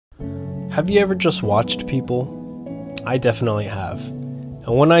Have you ever just watched people? I definitely have.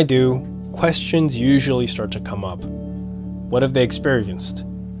 And when I do, questions usually start to come up. What have they experienced?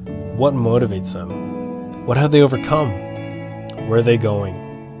 What motivates them? What have they overcome? Where are they going?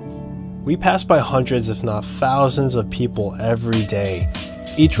 We pass by hundreds, if not thousands, of people every day,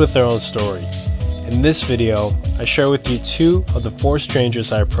 each with their own story. In this video, I share with you 2 of the 4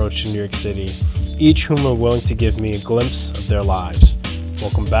 strangers I approached in New York City, each whom are willing to give me a glimpse of their lives.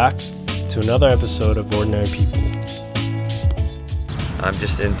 Welcome back to another episode of Ordinary People. I'm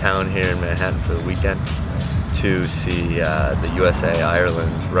just in town here in Manhattan for the weekend to see the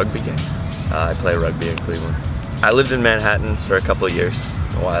USA-Ireland rugby game. I play rugby in Cleveland. I lived in Manhattan for a couple of years,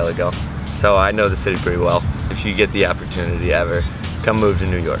 a while ago, so I know the city pretty well. If you get the opportunity ever, come move to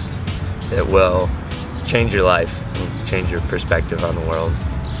New York. It will change your life, change your perspective on the world.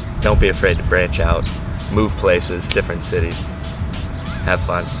 Don't be afraid to branch out, move places, different cities, have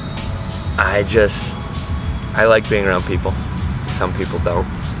fun. I like being around people. Some people don't,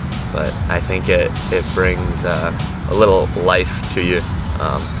 but I think it brings a little life to you,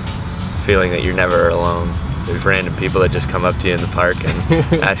 feeling that you're never alone. There's random people that just come up to you in the park and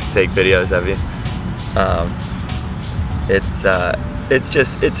ask to take videos of you.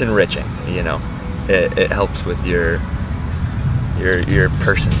 It's enriching, you know. It helps with your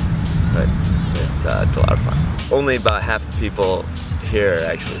person, but it's a lot of fun. Only about half the people here are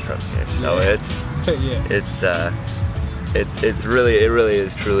actually from here, so yeah. It really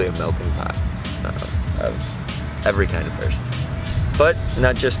is truly a melting pot of every kind of person. But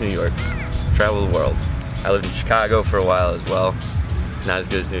not just New York. Travel the world. I lived in Chicago for a while as well. It's not as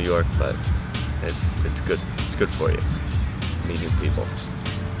good as New York, but it's good. It's good for you. Meet new people.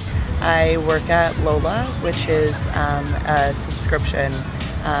 I work at Lola, which is a subscription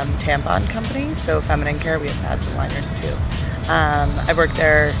tampon company. So feminine care, we have pads and liners too. I've worked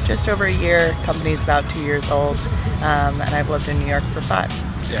there just over a year. Company's about 2 years old, and I've lived in New York for 5.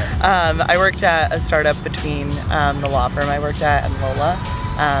 Yeah. I worked at a startup between the law firm I worked at and Lola.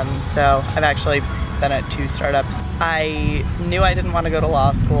 So I've actually been at 2 startups. I knew I didn't want to go to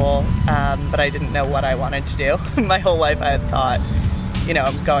law school, but I didn't know what I wanted to do. My whole life I had thought, you know,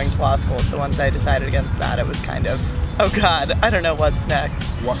 I'm going to law school. So once I decided against that, it was kind of, oh God, I don't know what's next.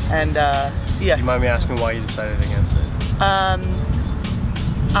 What? And yeah. Do you mind me asking why you decided against it?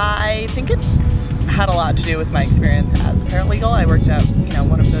 I think it had a lot to do with my experience as a paralegal. I worked at, you know,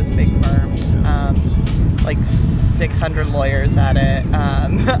 one of those big firms, like 600 lawyers at it. I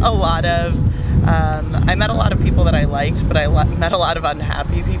met a lot of people that I liked, but I met a lot of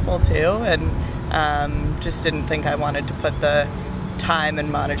unhappy people too, and just didn't think I wanted to put the time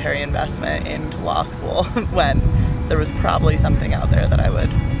and monetary investment into law school when there was probably something out there that I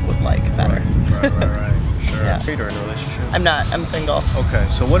would like better. Right. Sure. Yeah. Are you in a relationship? I'm not. I'm single. Okay,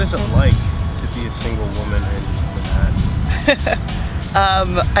 so what is it like to be a single woman in Manhattan?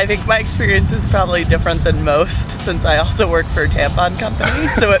 I think my experience is probably different than most, since I also work for a tampon company,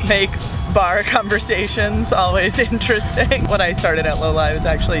 so it makes bar conversations always interesting. When I started at Lola, I was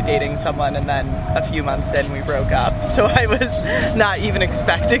actually dating someone, and then a few months in we broke up, so I was not even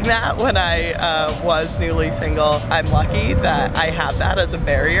expecting that when I was newly single. I'm lucky that I have that as a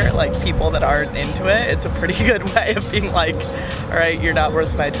barrier, like people that aren't into it. It's a pretty good way of being like, all right, you're not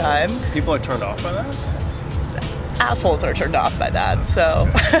worth my time. People are turned off by that? Assholes are turned off by that, so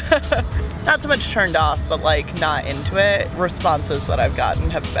not so much turned off, but like not into it. Responses that I've gotten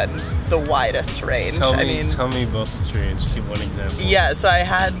have been the widest range. Tell me both the strange. Give one example. Yeah, so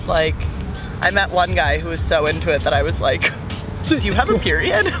I met one guy who was so into it that I was like, do you have a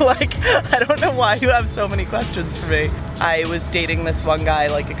period? Like, I don't know why you have so many questions for me. I was dating this one guy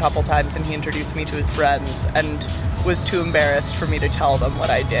like a couple times, and he introduced me to his friends and was too embarrassed for me to tell them what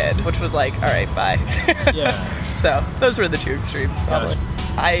I did, which was like, all right, bye. Yeah. So those were the 2 extremes, probably.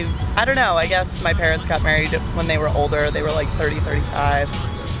 I don't know, I guess my parents got married when they were older. They were like 30, 35.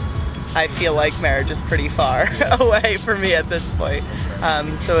 I feel like marriage is pretty far away for me at this point.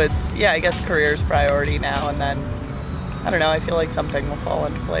 So it's, yeah, I guess career's priority now, and then, I don't know, I feel like something will fall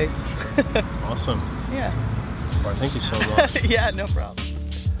into place. Awesome. Yeah. Well, thank you so much. Yeah, no problem.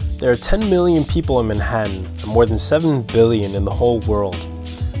 There are 10 million people in Manhattan and more than 7 billion in the whole world.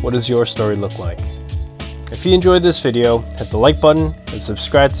 What does your story look like? If you enjoyed this video, hit the like button and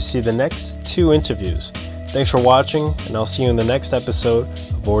subscribe to see the next 2 interviews. Thanks for watching, and I'll see you in the next episode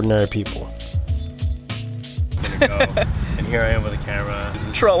of Ordinary People. I'm gonna go, and here I am with a camera.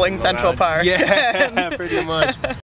 Trolling Central Park. Yeah, pretty much.